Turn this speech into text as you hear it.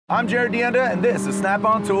I'm Jared Deenda, and this is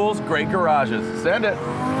Snap-on Tools Great Garages. Send it.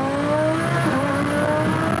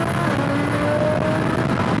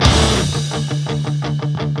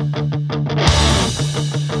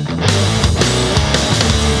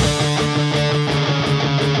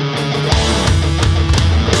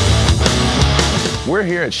 We're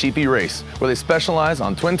here at Sheepey Race, where they specialize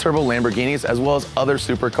on twin-turbo Lamborghinis as well as other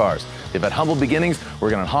supercars. They've had humble beginnings,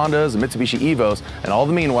 working on Hondas and Mitsubishi Evos, and all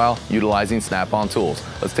the meanwhile utilizing Snap-on tools.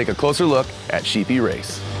 Let's take a closer look at Sheepey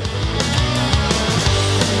Race.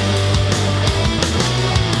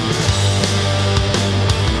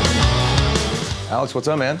 Alex, what's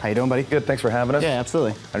up, man? How you doing, buddy? Good, thanks for having us. Yeah,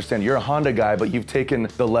 absolutely. I understand you're a Honda guy, but you've taken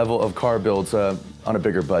the level of car builds on a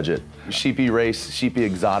bigger budget. Sheepey Race, Sheepey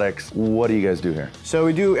Exotics, what do you guys do here? So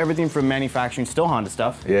we do everything from manufacturing still Honda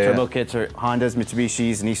stuff. Turbo kits are Hondas,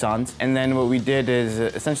 Mitsubishis, Nissans. And then what we did is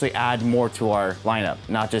essentially add more to our lineup.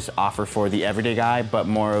 Not just offer for the everyday guy, but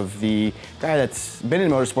more of the guy that's been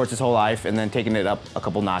in motorsports his whole life and then taking it up a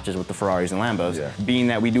couple notches with the Ferraris and Lambos. Yeah. Being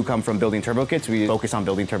that we do come from building turbo kits, we focus on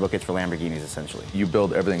building turbo kits for Lamborghinis, essentially. You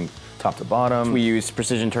build everything top to bottom? We use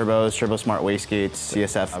precision turbos, turbo smart wastegates,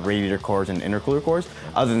 CSF radiator cores and intercooler cores.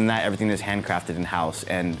 Other than that, everything is handcrafted in-house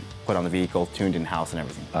and put on the vehicle, tuned in-house and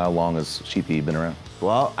everything. How long has Sheepey been around?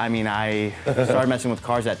 Well, I mean, I started messing with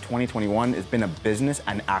cars at 2021. It's been a business,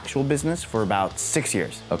 an actual business, for about 6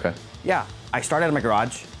 years. Okay. Yeah, I started in my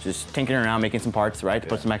garage, just tinkering around, making some parts, right, to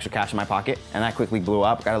put some extra cash in my pocket, and that quickly blew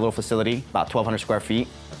up. Got a little facility, about 1,200 square feet.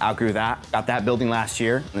 Outgrew that, got that building last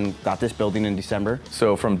year, and got this building in December.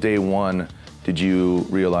 So from day one, did you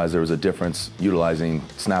realize there was a difference utilizing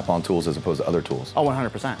Snap-on tools as opposed to other tools? Oh,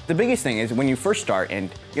 100%. The biggest thing is when you first start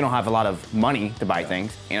and you don't have a lot of money to buy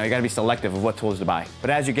things, you know, you gotta be selective of what tools to buy.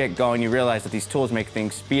 But as you get going, you realize that these tools make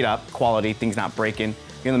things speed up, quality, things not breaking.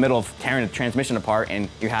 You're in the middle of tearing a transmission apart and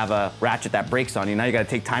you have a ratchet that breaks on you. Now you gotta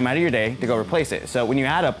take time out of your day to go replace it. So when you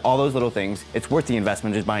add up all those little things, it's worth the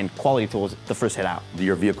investment just buying quality tools the first hit out.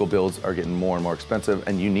 Your vehicle builds are getting more and more expensive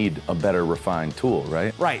and you need a better refined tool,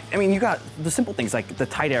 right? Right, I mean, you got the simple things like the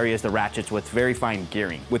tight areas, the ratchets with very fine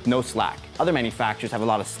gearing, with no slack. Other manufacturers have a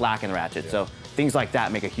lot of slack in the ratchet, so things like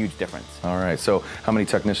that make a huge difference. All right, so how many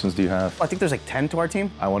technicians do you have? I think there's like 10 to our team.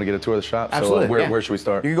 I want to get a tour of the shop. Absolutely. So where should we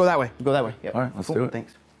start? You can go that way. Go that way. Yep. All right, let's do it.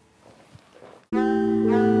 Thanks.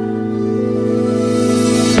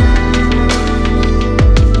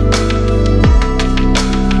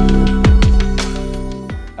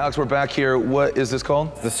 Alex, we're back here. What is this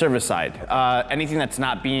called? The service side. Anything that's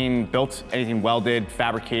not being built, anything welded,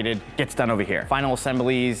 fabricated, gets done over here. Final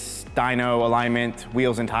assemblies, dyno alignment,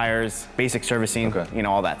 wheels and tires, basic servicing, you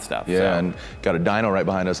know, all that stuff. Yeah, so. And got a dyno right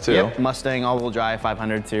behind us too. Yep, Mustang all-wheel drive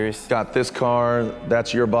 500 series. Got this car,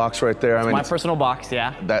 that's your box right there. I mean, my personal box,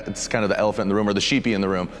 yeah. That's kind of the elephant in the room, or the sheepy in the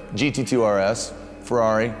room. GT2 RS,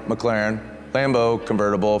 Ferrari, McLaren, Lambo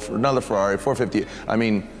convertible, another Ferrari, 450. I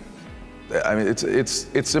mean,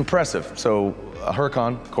 it's impressive. So a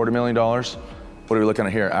Huracan, $250,000. What are we looking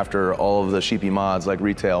at here after all of the Sheepey mods, like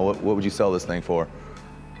retail? What would you sell this thing for?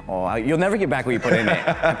 Oh, you'll never get back what you put in it.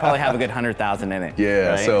 I probably have a good 100,000 in it.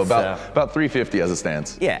 Yeah, right? so about 350 as it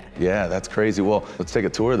stands. Yeah. Yeah, that's crazy. Well, let's take a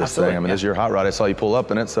tour of this thing. I mean, this is your hot rod. I saw you pull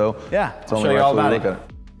up in it, so yeah, I'll show you all about it.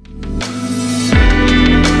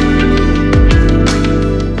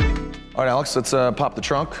 All right, Alex, let's pop the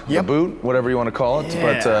trunk, the boot, whatever you want to call it.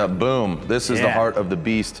 Yeah. But boom, this is the heart of the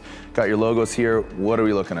beast. Got your logos here. What are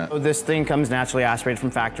we looking at? So this thing comes naturally aspirated from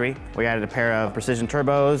factory. We added a pair of precision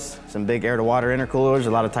turbos, some big air-to-water intercoolers, a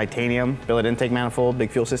lot of titanium, billet intake manifold,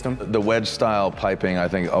 big fuel system. The wedge-style piping, I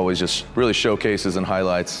think, always just really showcases and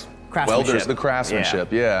highlights welders, the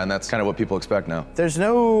craftsmanship. Yeah, and that's kind of what people expect now. There's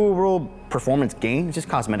no real performance gain, it's just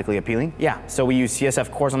cosmetically appealing. Yeah, so we use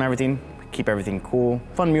CSF cores on everything. Keep everything cool.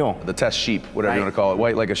 Fun mule. The test sheep, whatever you want to call it.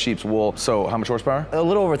 White like a sheep's wool. So how much horsepower? A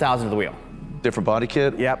little over 1,000 to the wheel. Different body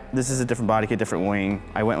kit? Yep, this is a different body kit, different wing.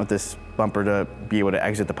 I went with this bumper to be able to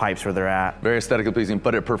exit the pipes where they're at. Very aesthetically pleasing,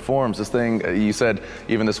 but it performs. This thing, you said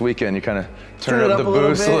even this weekend, you kind of turn up the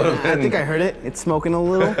boost a little bit. I think I heard it. It's smoking a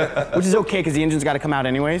little, which is okay because the engine's got to come out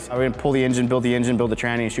anyways. We're going to pull the engine, build the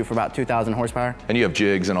tranny, and shoot for about 2,000 horsepower. And you have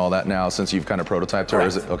jigs and all that now since you've kind of prototyped, or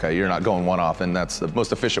is it, okay, you're not going one-off, and that's the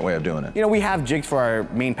most efficient way of doing it. You know, we have jigs for our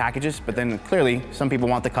main packages, but then clearly some people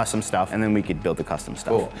want the custom stuff, and then we could build the custom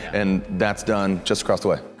stuff. Cool. Yeah. And that's done just across the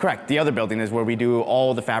way? Correct. The other building is where we do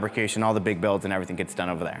all the fabrication, all the big builds, and everything gets done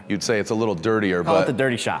over there. You'd say it's a little dirtier, Call it the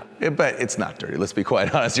dirty shop. But it's not dirty. Let's be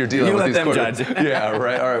quite honest. You're dealing with these let them judge. Yeah,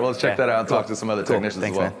 right. All right. Well, let's check that out and talk to some other technicians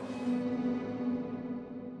as well.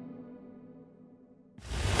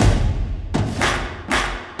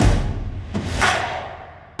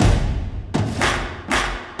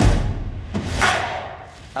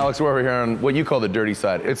 Alex, we're over here on what you call the dirty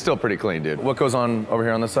side. It's still pretty clean, dude. What goes on over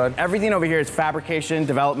here on this side? Everything over here is fabrication,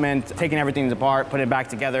 development, taking everything apart, putting it back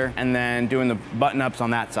together, and then doing the button-ups on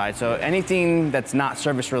that side. So anything that's not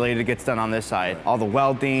service related gets done on this side. All the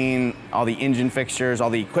welding, all the engine fixtures, all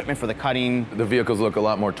the equipment for the cutting. The vehicles look a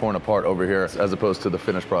lot more torn apart over here as opposed to the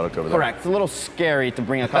finished product over there. Correct. It's a little scary to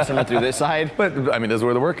bring a customer through this side. But I mean, this is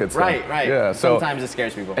where the work gets done. Right. Yeah. So sometimes it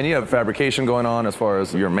scares people. And you have fabrication going on as far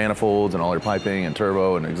as your manifolds and all your piping and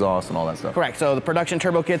turbo and exhaust and all that stuff. Correct. So the production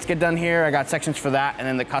turbo kits get done here. I got sections for that, and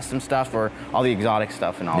then the custom stuff for all the exotic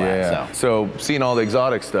stuff and all that. So seeing all the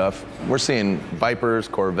exotic stuff, we're seeing Vipers,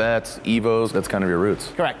 Corvettes, Evos. That's kind of your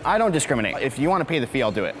roots. Correct. I don't discriminate. If you want to pay the fee,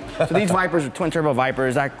 I'll do it. So these Vipers are twin turbo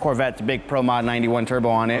Vipers. That Corvette's a big Pro Mod 91 turbo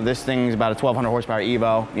on it. This thing's about a 1200 horsepower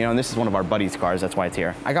Evo. You know, and this is one of our buddies' cars. That's why it's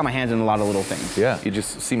here. I got my hands in a lot of little things. Yeah. You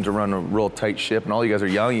just seem to run a real tight ship, and all you guys are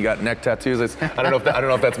young. You got neck tattoos. I don't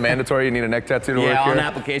know if that's mandatory. You need a neck tattoo to work here. Yeah, on the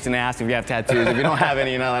application they ask if you have tattoos. If you don't have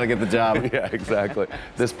any, you're not allowed to get the job. Yeah, exactly.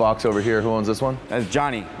 This box over here, who owns this one? That's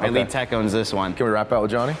Johnny. My lead tech owns this one. Can we wrap out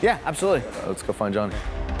with Johnny? Yeah, absolutely. Let's go find Johnny.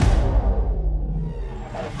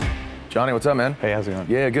 Johnny, what's up, man? Hey, how's it going?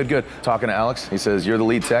 Yeah, good. Talking to Alex, he says, you're the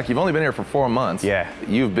lead tech. You've only been here for 4 months. Yeah.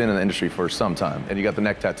 You've been in the industry for some time, and you got the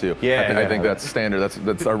neck tattoo. Yeah. I think that's standard.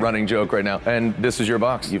 That's our running joke right now. And this is your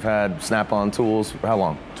box. You've had Snap-on tools for how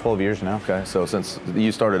long? 12 years now. Okay, so since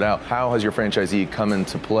you started out, how has your franchisee come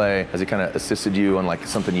into play? Has he kind of assisted you on like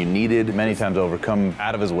something you needed? Many times over, come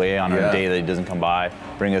out of his way on a day that he doesn't come by,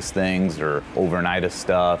 bring us things or overnight us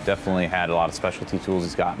stuff. Definitely had a lot of specialty tools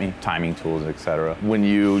he's got me, timing tools, etc. When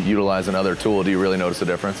you utilize another tool, do you really notice a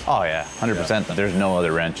difference? Oh yeah, 100%. There's no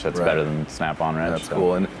other wrench that's better than Snap-on wrench. That's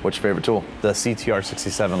cool. And what's your favorite tool? The CTR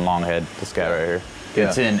 67 long head, this guy right here. Yeah.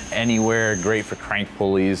 It's in anywhere, great for crank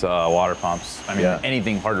pulleys, water pumps. I mean,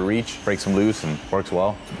 anything hard to reach, breaks them loose and works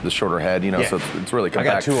well. The shorter head, you know, so it's really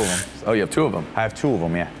compact. I got 2 of them. Oh, you have 2 of them? I have 2 of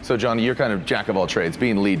them, yeah. So, Johnny, you're kind of jack of all trades,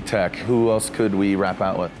 being lead tech. Who else could we wrap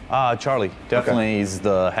out with? Charlie. Definitely, he's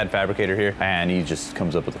the head fabricator here, and he just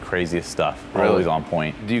comes up with the craziest stuff. Really? Always on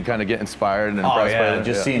point. Do you kind of get inspired and impressed by it?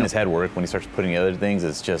 Just seeing his head work when he starts putting together things,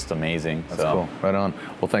 it's just amazing. That's cool. Right on.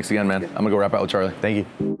 Well, thanks again, man. I'm going to go wrap out with Charlie. Thank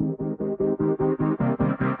you.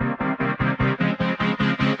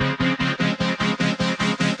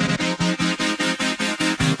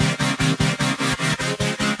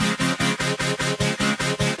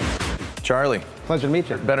 Charlie. Pleasure to meet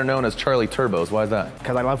you. Better known as Charlie Turbos. Why is that?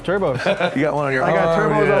 Because I love turbos. You got one on your arm. I got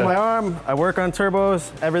turbos on my arm. I work on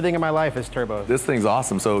turbos. Everything in my life is turbos. This thing's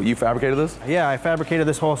awesome. So you fabricated this? Yeah, I fabricated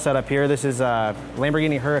this whole setup here. This is a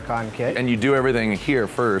Lamborghini Huracan kit. And you do everything here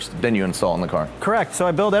first, then you install in the car? Correct. So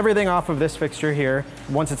I build everything off of this fixture here.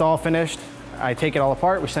 Once it's all finished, I take it all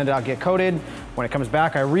apart, we send it out, get coated. When it comes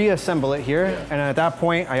back, I reassemble it here, and at that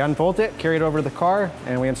point, I unbolt it, carry it over to the car,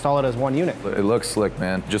 and we install it as one unit. It looks slick,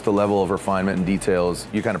 man. Just the level of refinement and details,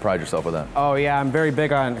 you kind of pride yourself with that. Oh yeah, I'm very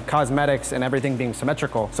big on cosmetics and everything being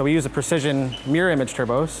symmetrical. So we use a precision mirror image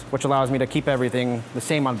turbos, which allows me to keep everything the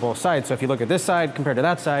same on both sides. So if you look at this side compared to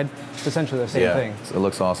that side, it's essentially the same thing. It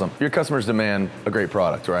looks awesome. Your customers demand a great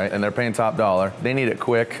product, right? And they're paying top dollar. They need it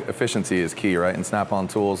quick. Efficiency is key, right? And Snap-on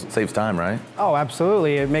tools saves time, right? Oh,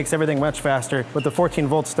 absolutely. It makes everything much faster. With the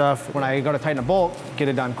 14-volt stuff, when I go to tighten a bolt, get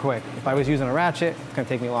it done quick. If I was using a ratchet, it's gonna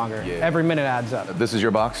take me longer. Every minute adds up. This is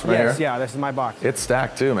your box right here? Yeah, this is my box. It's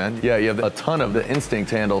stacked too, man. Yeah, you have a ton of the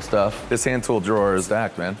Instinct handle stuff. This hand tool drawer is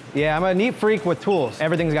stacked, man. Yeah, I'm a neat freak with tools.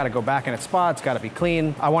 Everything's gotta go back in its spot, it's gotta be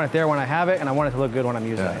clean. I want it there when I have it, and I want it to look good when I'm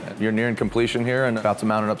using it. You're nearing completion here and about to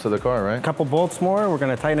mount it up to the car, right? A couple bolts more, we're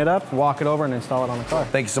gonna tighten it up, walk it over, and install it on the car.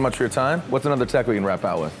 Thank you so much for your time. What's another tech we can wrap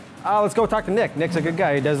out with? Let's go talk to Nick. Nick's a good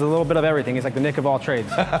guy. He does a little bit of everything. He's like the Nick of all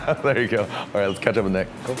trades. There you go. All right, let's catch up with Nick.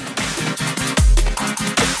 Cool.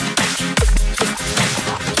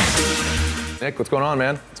 Nick, what's going on,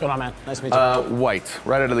 man? What's going on, man? Nice to meet you. White,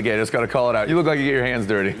 right out of the gate. I just got to call it out. You look like you get your hands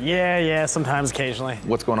dirty. Yeah, sometimes, occasionally.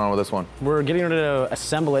 What's going on with this one? We're getting ready to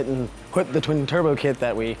assemble it and put the twin turbo kit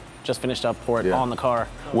that we just finished up for it on the car.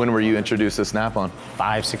 When were you introduced to Snap-on?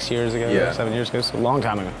 5-6 years ago, 7 years ago, so a long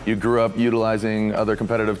time ago. You grew up utilizing other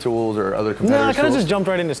competitive tools or other competitors' No, I kind of tools? just jumped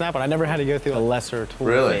right into Snap-on. I never had to go through a lesser tool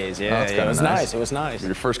phase. Yeah, it was nice. It was nice.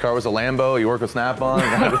 Your first car was a Lambo, you work with Snap-on?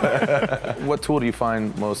 What tool do you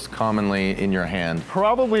find most commonly in your hand?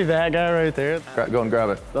 Probably that guy right there. Go and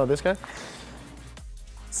grab it. Oh, this guy?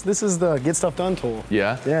 So this is the get stuff done tool.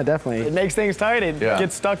 Yeah? Yeah, definitely. It makes things tight. It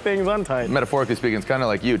gets stuck things untight. Metaphorically speaking, it's kind of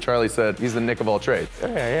like you. Charlie said he's the Nick of all trades.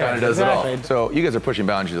 Yeah, Kind of does it exactly. all. So you guys are pushing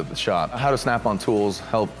boundaries at the shop. How do Snap-on tools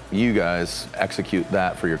help you guys execute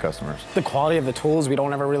that for your customers? The quality of the tools, we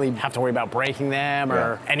don't ever really have to worry about breaking them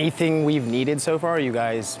or anything we've needed so far, you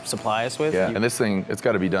guys supply us with. Yeah, and this thing, it's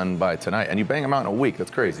got to be done by tonight. And you bang them out in a week.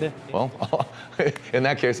 That's crazy. Yeah. Well, in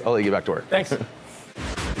that case, I'll let you get back to work. Thanks.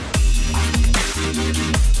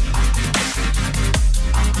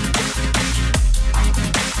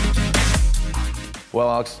 Well,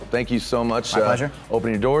 Alex, thank you so much. My pleasure.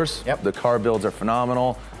 Opening your doors. Yep. The car builds are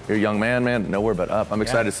phenomenal. You're a young man, nowhere but up. I'm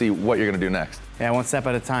excited to see what you're going to do next. Yeah, one step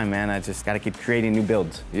at a time, man. I just got to keep creating new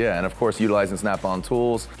builds. Yeah, and of course, utilizing Snap-on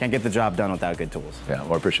tools. Can't get the job done without good tools. Yeah,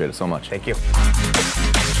 well, I appreciate it so much. Thank you.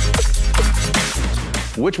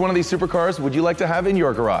 Which one of these supercars would you like to have in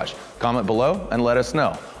your garage? Comment below and let us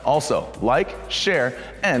know. Also, like, share,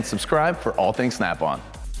 and subscribe for all things Snap-on.